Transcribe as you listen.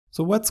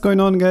So what's going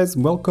on, guys?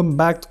 Welcome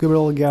back to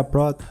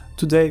GabrielGaPro.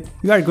 Today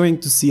we are going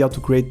to see how to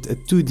create a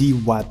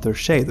 2D water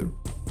shader.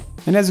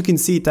 And as you can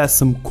see, it has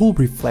some cool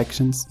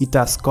reflections, it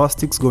has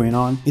caustics going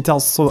on, it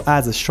also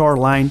has a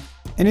shoreline,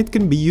 and it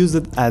can be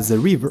used as a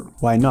river,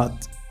 why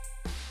not?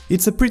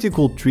 It's a pretty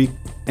cool trick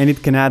and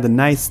it can add a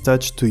nice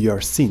touch to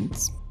your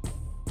scenes.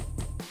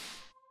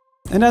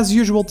 And as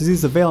usual, this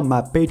is available on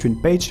my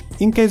Patreon page.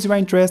 In case you are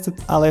interested,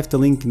 I'll left the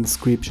link in the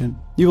description.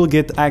 You will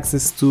get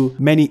access to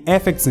many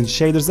effects and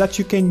shaders that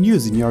you can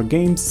use in your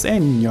games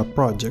and in your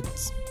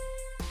projects.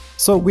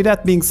 So with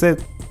that being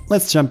said,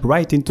 let's jump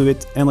right into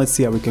it and let's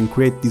see how we can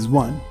create this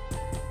one.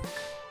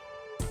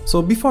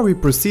 So before we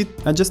proceed,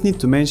 I just need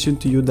to mention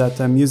to you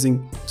that I'm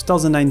using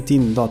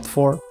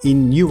 2019.4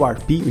 in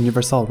URP,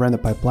 Universal Render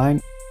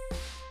Pipeline,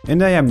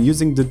 and I am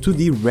using the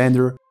 2D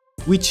renderer,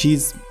 which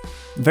is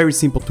very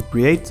simple to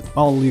create.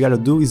 All you gotta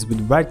do is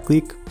with right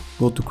click,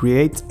 go to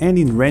create, and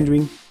in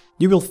rendering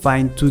you will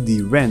find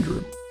 2D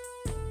renderer.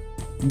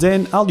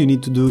 Then all you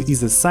need to do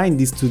is assign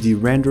this 2D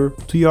renderer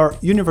to your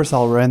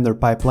Universal Render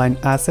Pipeline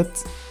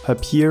assets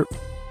up here.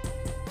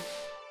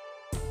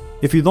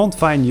 If you don't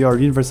find your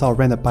Universal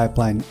Render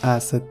Pipeline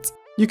asset,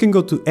 you can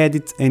go to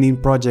edit and in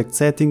project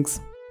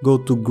settings, go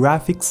to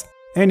graphics,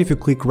 and if you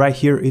click right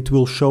here it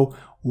will show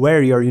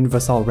where your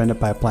Universal Render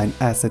Pipeline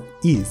asset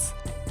is.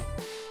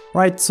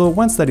 Right, so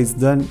once that is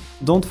done,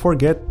 don't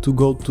forget to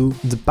go to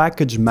the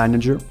package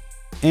manager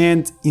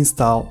and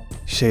install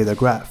Shader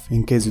Graph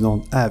in case you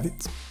don't have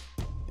it.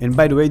 And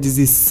by the way, this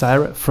is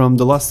Sarah from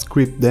the last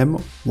script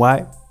demo.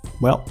 Why?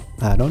 Well,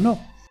 I don't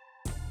know.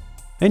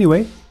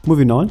 Anyway,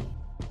 moving on,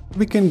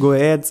 we can go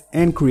ahead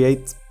and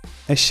create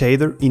a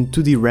shader in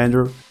 2D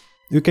render.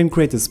 You can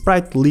create a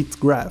sprite lit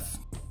graph.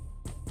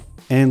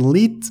 And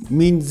lit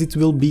means it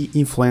will be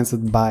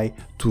influenced by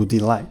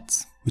 2D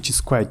lights, which is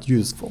quite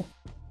useful.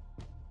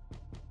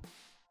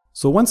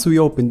 So once we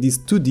open this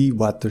 2D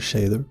water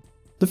shader,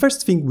 the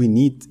first thing we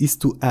need is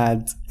to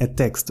add a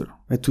texture,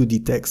 a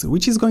 2D texture,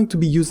 which is going to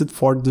be used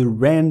for the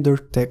render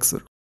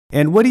texture.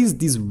 And what is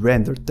this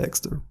render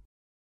texture?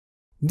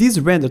 This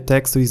render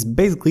texture is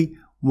basically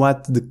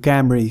what the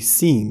camera is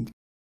seeing.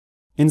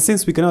 And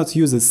since we cannot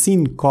use a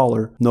scene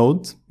color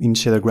node in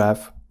Shader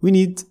Graph, we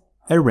need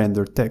a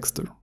render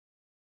texture.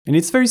 And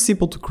it's very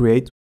simple to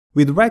create.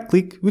 With right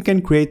click, we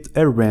can create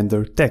a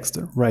render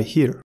texture right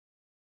here.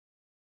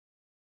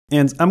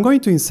 And I'm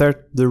going to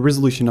insert the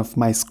resolution of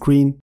my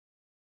screen.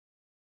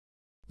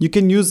 You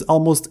can use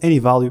almost any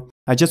value.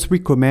 I just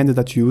recommend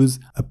that you use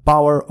a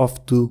power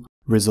of 2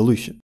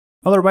 resolution.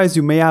 Otherwise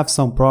you may have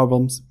some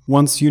problems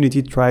once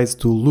Unity tries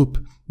to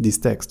loop this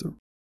texture.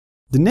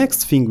 The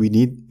next thing we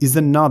need is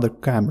another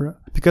camera,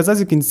 because as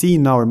you can see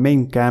in our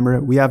main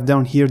camera we have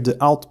down here the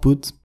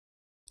output,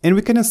 and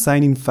we can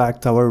assign in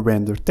fact our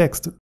render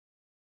texture.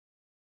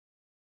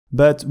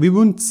 But we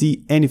won't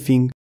see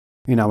anything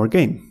in our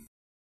game.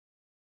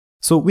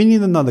 So we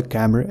need another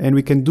camera and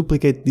we can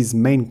duplicate this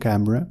main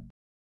camera.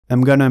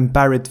 I'm gonna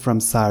unpair it from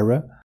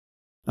Sarah.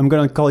 I'm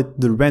gonna call it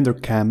the render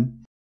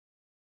cam.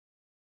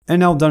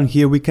 And now down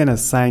here we can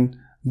assign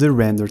the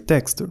render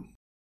texture.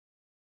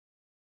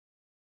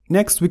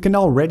 Next we can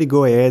already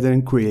go ahead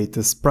and create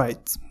a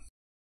sprite.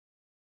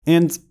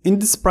 And in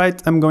this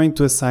sprite I'm going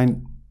to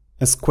assign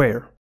a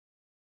square.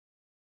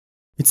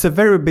 It's a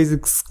very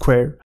basic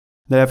square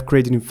that I've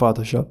created in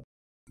Photoshop.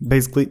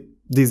 Basically,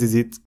 this is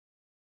it.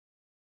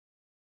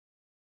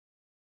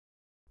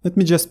 Let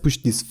me just push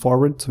this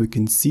forward so we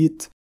can see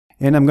it,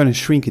 and I'm gonna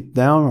shrink it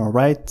down,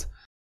 alright.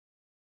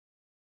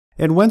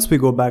 And once we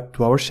go back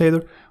to our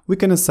shader, we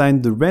can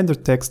assign the render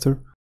texture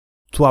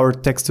to our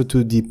texture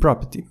 2D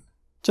property.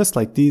 Just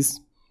like this.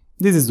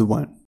 This is the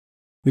one.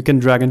 We can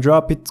drag and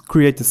drop it,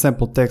 create a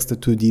sample texture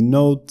 2D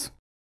node,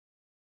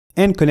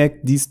 and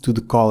connect this to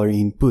the color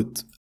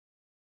input.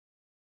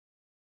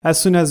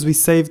 As soon as we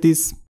save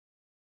this,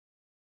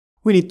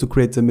 we need to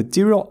create a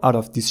material out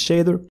of this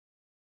shader,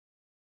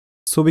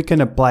 so we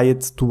can apply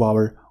it to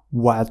our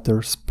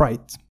water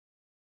sprite.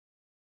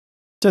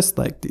 Just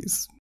like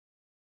this.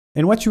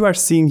 And what you are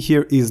seeing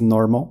here is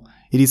normal.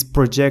 It is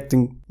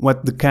projecting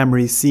what the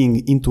camera is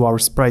seeing into our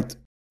sprite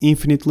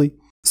infinitely.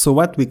 So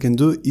what we can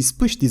do is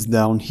push this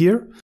down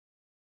here.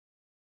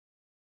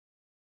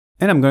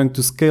 And I'm going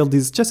to scale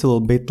this just a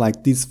little bit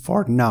like this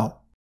for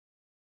now.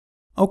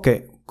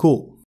 Okay,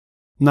 cool.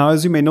 Now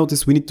as you may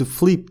notice, we need to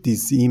flip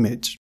this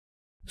image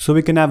so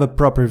we can have a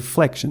proper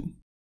reflection.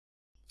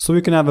 So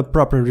we can have a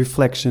proper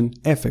reflection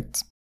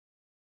effect.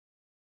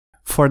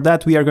 For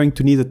that we are going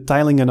to need a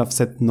tiling and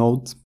offset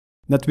node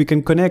that we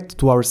can connect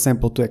to our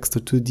sample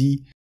texture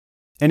 2D.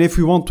 And if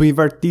we want to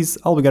invert this,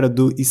 all we gotta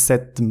do is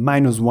set the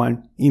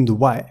 -1 in the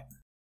Y.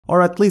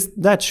 Or at least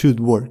that should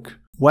work.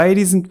 Why it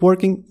isn't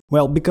working?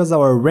 Well, because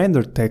our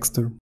render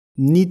texture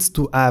needs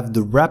to have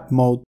the wrap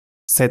mode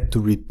set to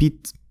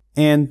repeat,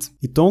 and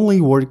it only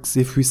works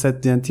if we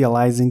set the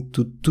anti-aliasing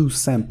to 2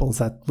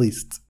 samples at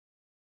least.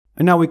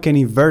 And now we can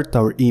invert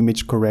our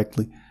image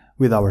correctly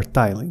with our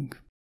tiling.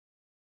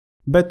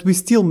 But we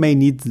still may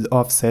need the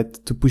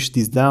offset to push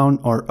this down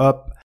or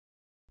up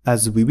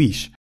as we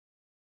wish.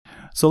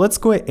 So let's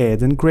go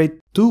ahead and create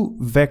two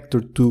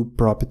Vector2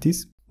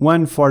 properties,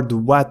 one for the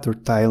water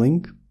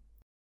tiling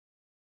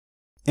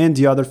and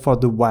the other for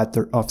the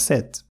water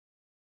offset.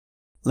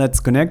 Let's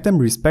connect them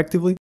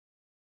respectively.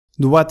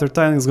 The water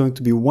tiling is going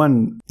to be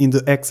one in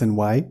the X and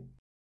Y,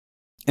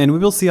 and we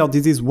will see how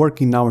this is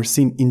working in our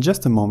scene in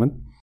just a moment.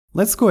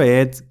 Let's go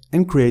ahead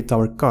and create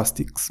our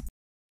caustics.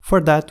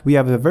 For that, we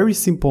have a very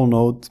simple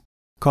node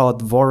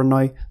called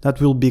Voronoi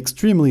that will be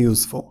extremely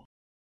useful.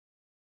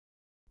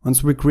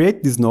 Once we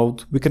create this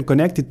node, we can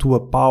connect it to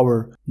a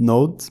power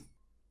node,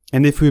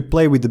 and if we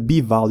play with the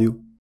B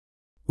value,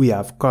 we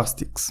have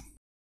caustics.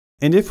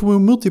 And if we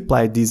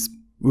multiply this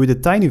with a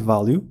tiny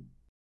value,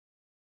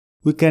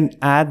 we can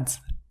add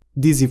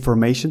this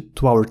information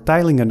to our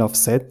tiling and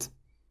offset,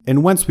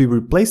 and once we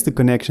replace the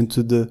connection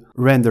to the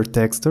render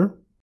texture,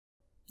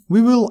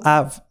 we will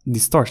have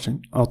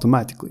distortion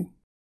automatically.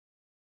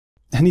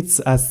 And it's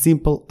as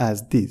simple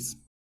as this.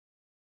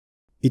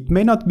 It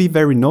may not be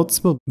very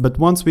noticeable, but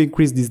once we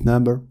increase this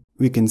number,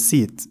 we can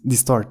see it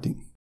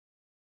distorting.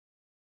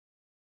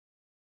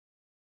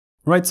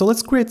 Right, so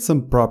let's create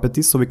some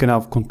properties so we can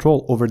have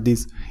control over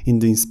this in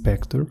the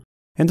inspector.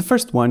 And the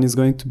first one is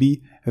going to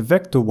be a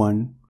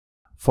vector1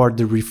 for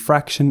the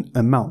refraction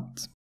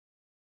amount,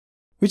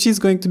 which is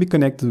going to be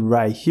connected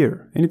right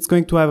here, and it's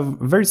going to have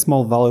a very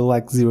small value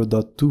like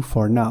 0.2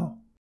 for now.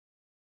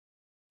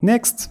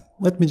 Next,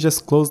 let me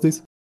just close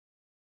this.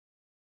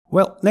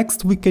 Well,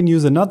 next we can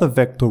use another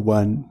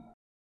vector1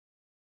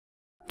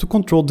 to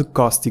control the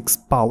caustics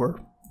power,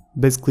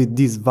 basically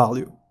this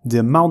value, the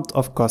amount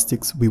of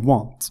caustics we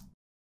want.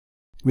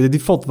 With a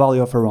default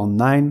value of around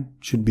 9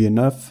 should be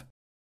enough.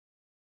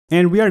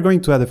 And we are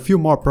going to add a few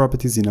more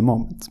properties in a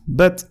moment,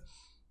 but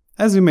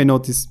as you may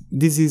notice,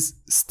 this is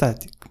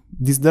static.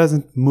 This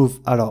doesn't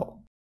move at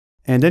all.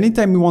 And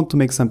anytime we want to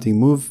make something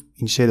move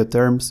in shader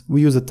terms,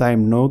 we use a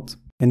time node,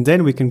 and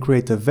then we can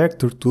create a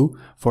vector2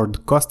 for the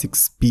caustic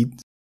speed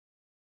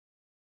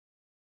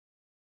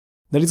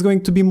that is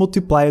going to be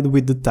multiplied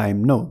with the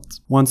time node.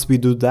 Once we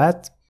do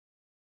that,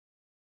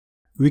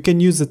 we can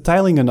use a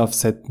tiling and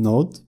offset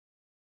node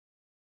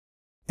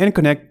and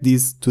connect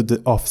this to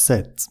the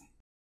offset.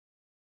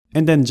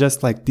 And then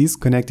just like this,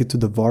 connect it to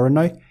the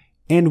Voronoi,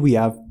 and we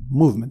have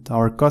movement.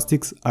 Our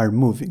caustics are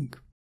moving.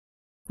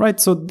 Right,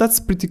 so that's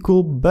pretty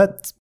cool,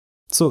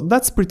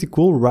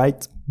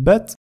 right?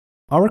 But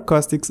our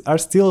caustics are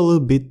still a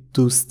little bit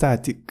too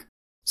static.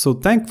 So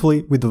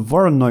thankfully, with the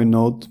Voronoi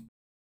node,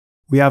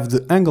 we have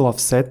the angle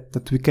offset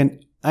that we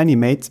can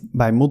animate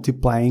by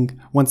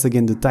multiplying once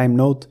again the time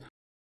node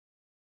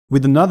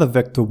with another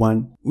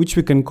vector1, which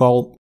we can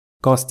call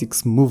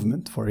caustics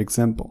movement, for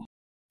example.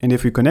 And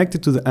if we connect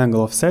it to the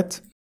angle offset,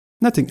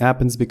 nothing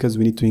happens because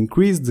we need to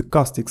increase the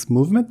caustics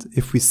movement.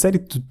 If we set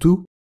it to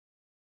 2,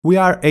 we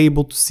are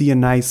able to see a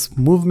nice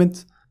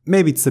movement.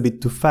 Maybe it's a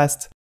bit too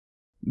fast,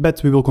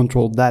 but we will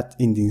control that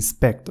in the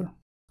inspector.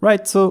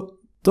 Right, so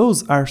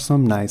those are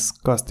some nice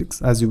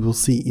caustics, as you will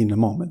see in a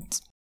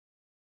moment.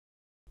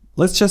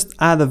 Let's just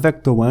add a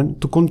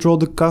vector1 to control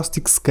the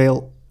caustic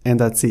scale, and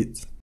that's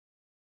it.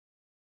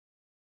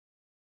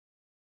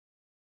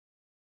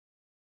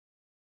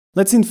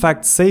 Let's in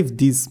fact save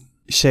this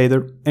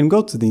shader and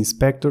go to the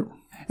inspector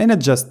and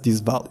adjust these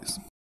values.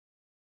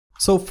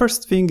 So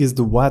first thing is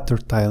the water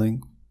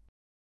tiling.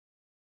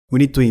 We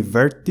need to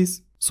invert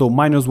this, so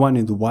 -1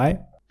 in the Y,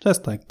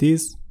 just like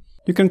this.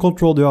 You can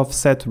control the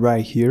offset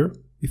right here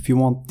if you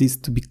want this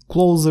to be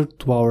closer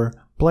to our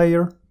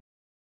player.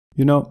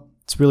 You know,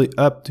 it's really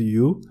up to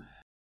you.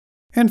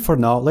 And for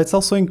now, let's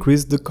also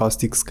increase the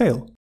caustic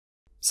scale,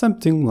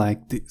 something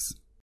like this.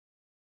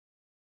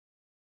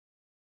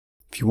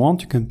 If you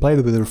want, you can play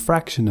with the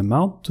refraction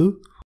amount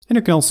too, and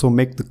you can also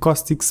make the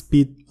caustic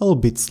speed a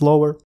little bit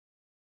slower.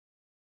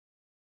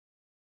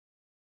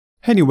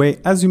 Anyway,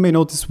 as you may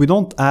notice, we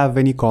don't have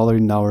any color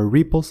in our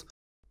ripples,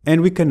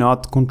 and we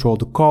cannot control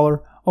the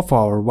color of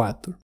our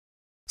water.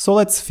 So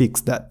let's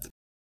fix that.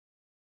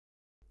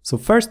 So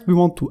first we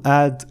want to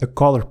add a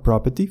color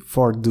property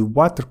for the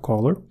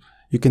watercolor.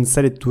 You can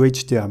set it to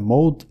HDR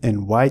mode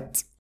and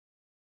white.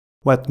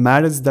 What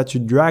matters is that you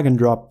drag and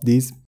drop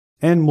this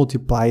and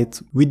multiply it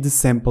with the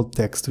sample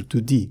texture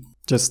 2D,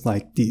 just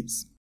like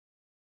this.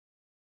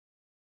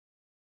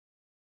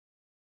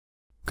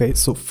 Okay,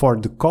 so for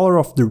the color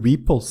of the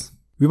ripples,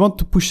 we want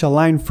to push a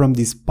line from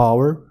this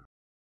power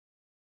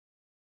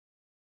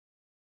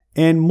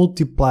and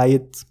multiply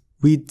it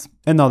with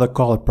another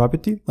color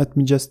property. Let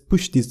me just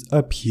push this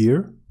up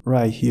here,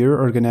 right here.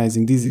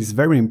 Organizing this is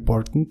very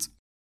important.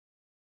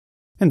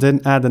 And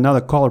then add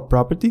another color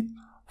property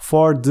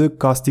for the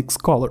caustics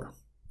color,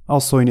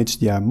 also in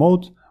HDR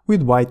mode,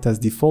 with white as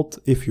default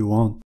if you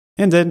want.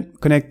 And then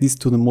connect this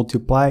to the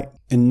multiply,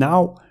 and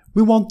now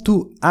we want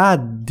to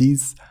add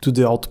this to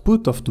the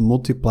output of the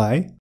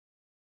multiply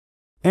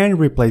and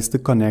replace the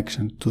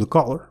connection to the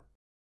color.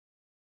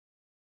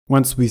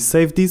 Once we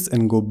save this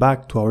and go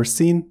back to our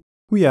scene,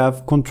 we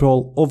have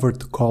control over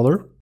the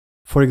color.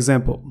 For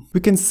example, we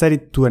can set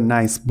it to a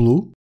nice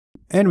blue,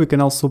 and we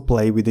can also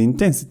play with the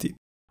intensity,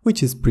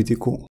 which is pretty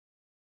cool.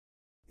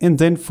 And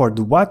then for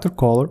the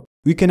watercolor,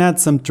 we can add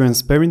some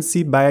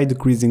transparency by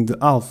decreasing the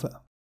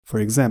alpha, for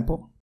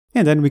example.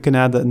 And then we can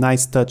add a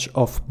nice touch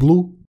of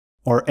blue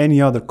or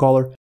any other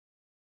color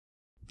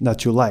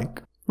that you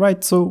like.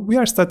 Right, so we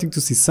are starting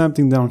to see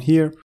something down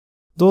here.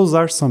 Those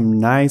are some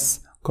nice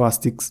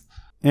caustics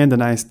and a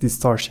nice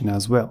distortion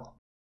as well.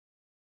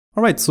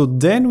 Alright, so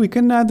then we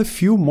can add a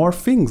few more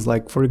things,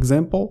 like for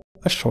example,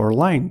 a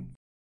shoreline,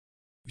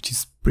 which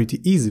is pretty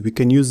easy. We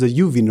can use a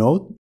UV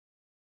node.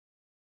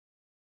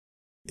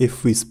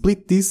 If we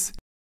split this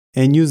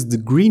and use the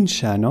green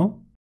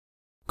channel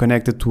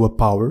connected to a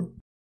power,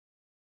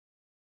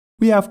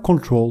 we have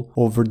control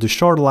over the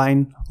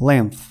shoreline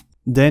length.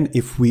 Then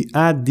if we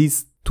add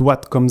this to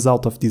what comes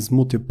out of this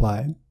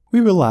multiply,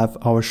 we will have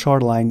our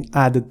shoreline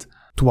added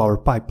to our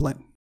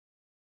pipeline.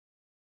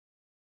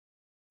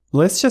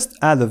 Let's just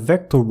add a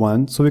vector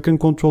one so we can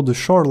control the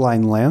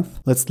shoreline length.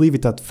 Let's leave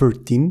it at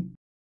 13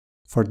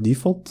 for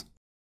default.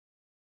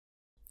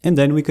 And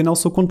then we can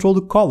also control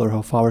the color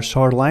of our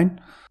shoreline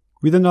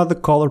with another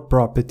color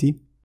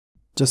property.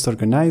 Just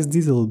organize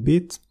this a little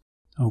bit.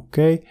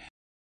 Okay.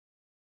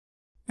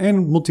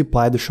 And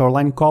multiply the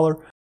shoreline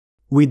color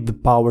with the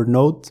power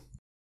node.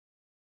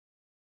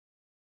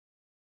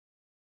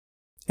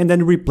 And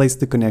then replace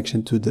the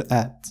connection to the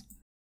add.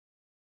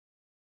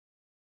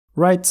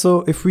 Right,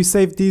 so if we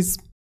save this,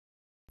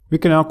 we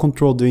can now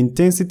control the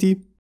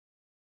intensity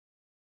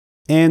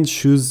and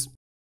choose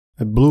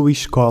a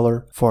bluish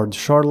color for the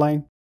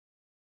shoreline.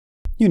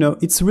 You know,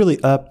 it's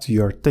really up to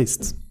your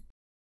taste.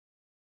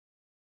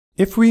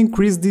 If we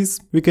increase this,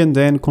 we can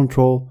then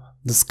control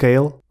the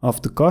scale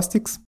of the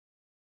caustics.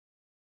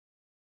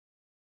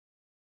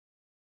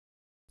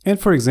 And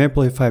for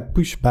example, if I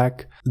push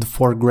back the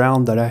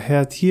foreground that I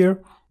had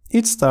here,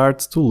 it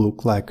starts to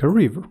look like a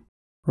river,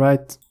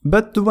 right?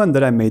 But the one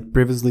that I made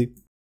previously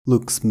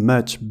looks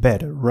much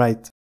better,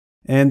 right?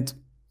 And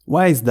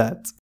why is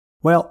that?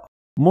 Well,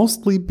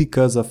 mostly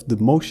because of the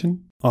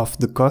motion of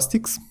the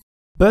caustics,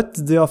 but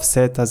the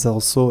offset has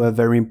also a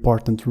very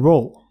important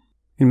role.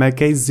 In my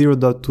case,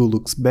 0.2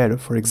 looks better,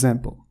 for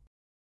example.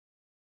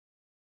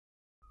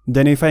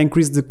 Then if I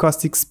increase the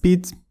caustic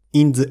speed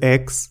in the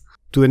X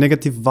to a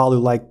negative value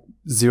like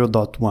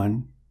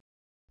 0.1,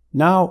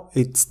 now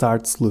it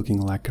starts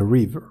looking like a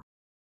river.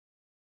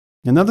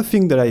 Another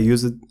thing that I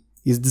used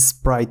is the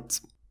sprite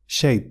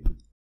shape,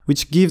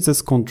 which gives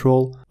us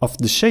control of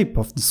the shape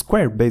of the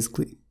square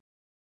basically.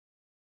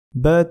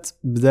 But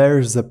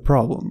there's a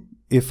problem.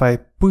 If I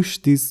push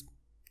this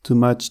too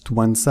much to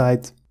one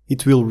side,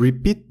 it will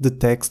repeat the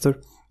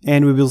texture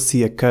and we will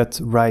see a cut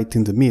right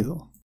in the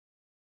middle.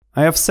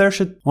 I have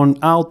searched on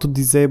how to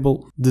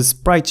disable the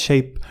sprite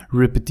shape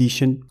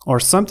repetition or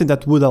something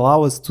that would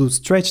allow us to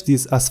stretch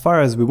this as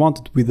far as we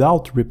wanted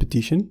without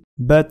repetition,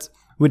 but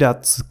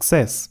without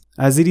success.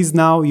 As it is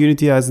now,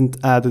 Unity hasn't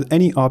added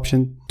any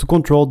option to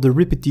control the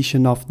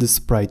repetition of the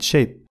sprite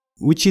shape,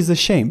 which is a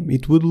shame.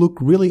 It would look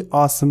really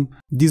awesome,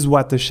 this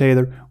water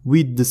shader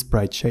with the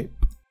sprite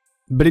shape.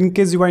 But in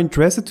case you are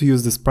interested to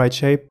use the sprite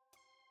shape,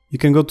 you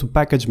can go to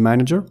Package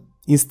Manager,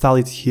 install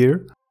it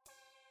here,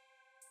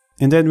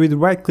 and then with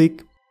right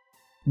click,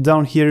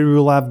 down here you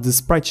will have the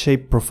sprite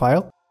shape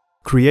profile,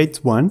 create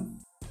one,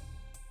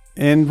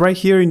 and right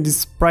here in this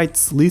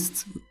sprites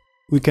list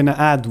we can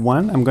add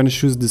one. I'm gonna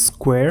choose the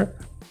square,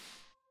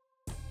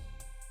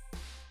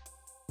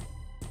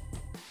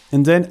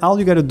 and then all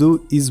you gotta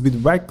do is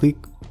with right click,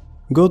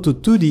 go to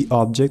 2D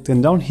object,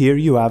 and down here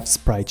you have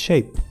sprite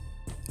shape,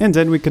 and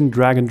then we can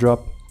drag and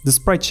drop the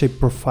sprite shape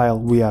profile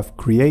we have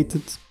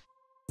created.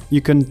 You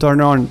can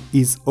turn on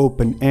is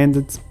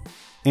open-ended,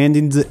 and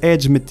in the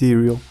edge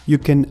material you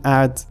can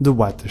add the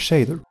water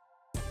shader.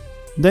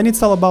 Then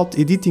it's all about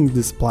editing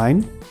the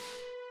spline,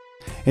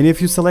 and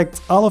if you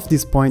select all of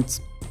these points,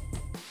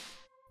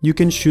 you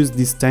can choose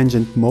this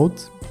tangent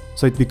mode,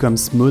 so it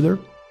becomes smoother,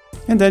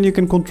 and then you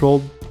can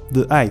control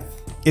the height,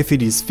 if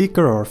it is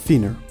thicker or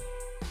thinner.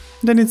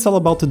 Then it's all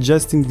about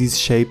adjusting this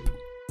shape,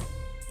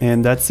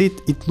 and that's it.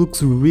 It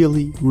looks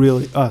really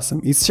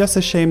awesome. It's just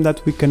a shame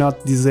that we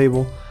cannot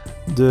disable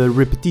the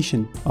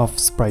repetition of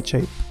sprite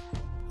shape.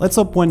 Let's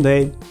hope one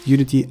day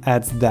Unity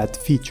adds that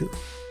feature.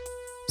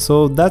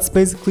 So that's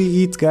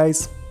basically it,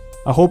 guys.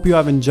 I hope you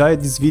have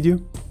enjoyed this video.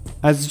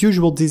 As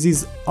usual, this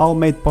is all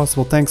made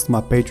possible thanks to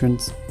my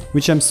patrons,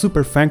 which I'm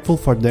super thankful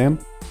for them,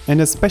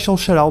 and a special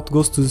shout out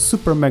goes to the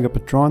super mega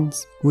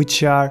patrons,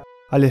 which are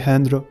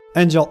Alejandro,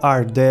 Angel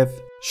R. Dev,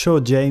 Show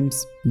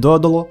James,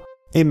 Dodolo,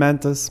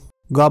 Amantas,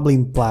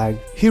 Goblin Plague,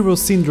 Hero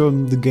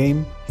Syndrome the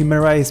Game,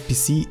 Himera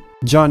SPC,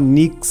 John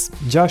Nix,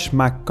 Josh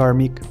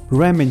McCormick,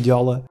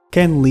 Remediola,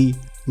 Ken Lee,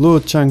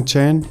 Luo Chang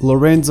Chen,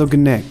 Lorenzo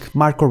Gnek,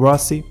 Marco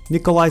Rossi,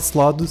 Nikolai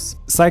Slodus,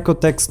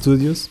 Psychotech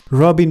Studios,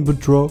 Robin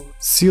Boutreau,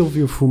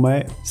 Silvio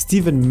Fume,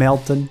 Steven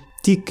Melton,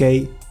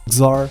 TK,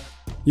 Xor.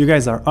 You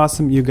guys are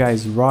awesome, you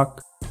guys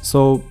rock.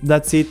 So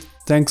that's it.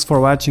 Thanks for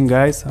watching,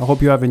 guys. I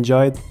hope you have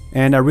enjoyed,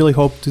 and I really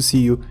hope to see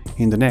you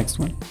in the next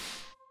one.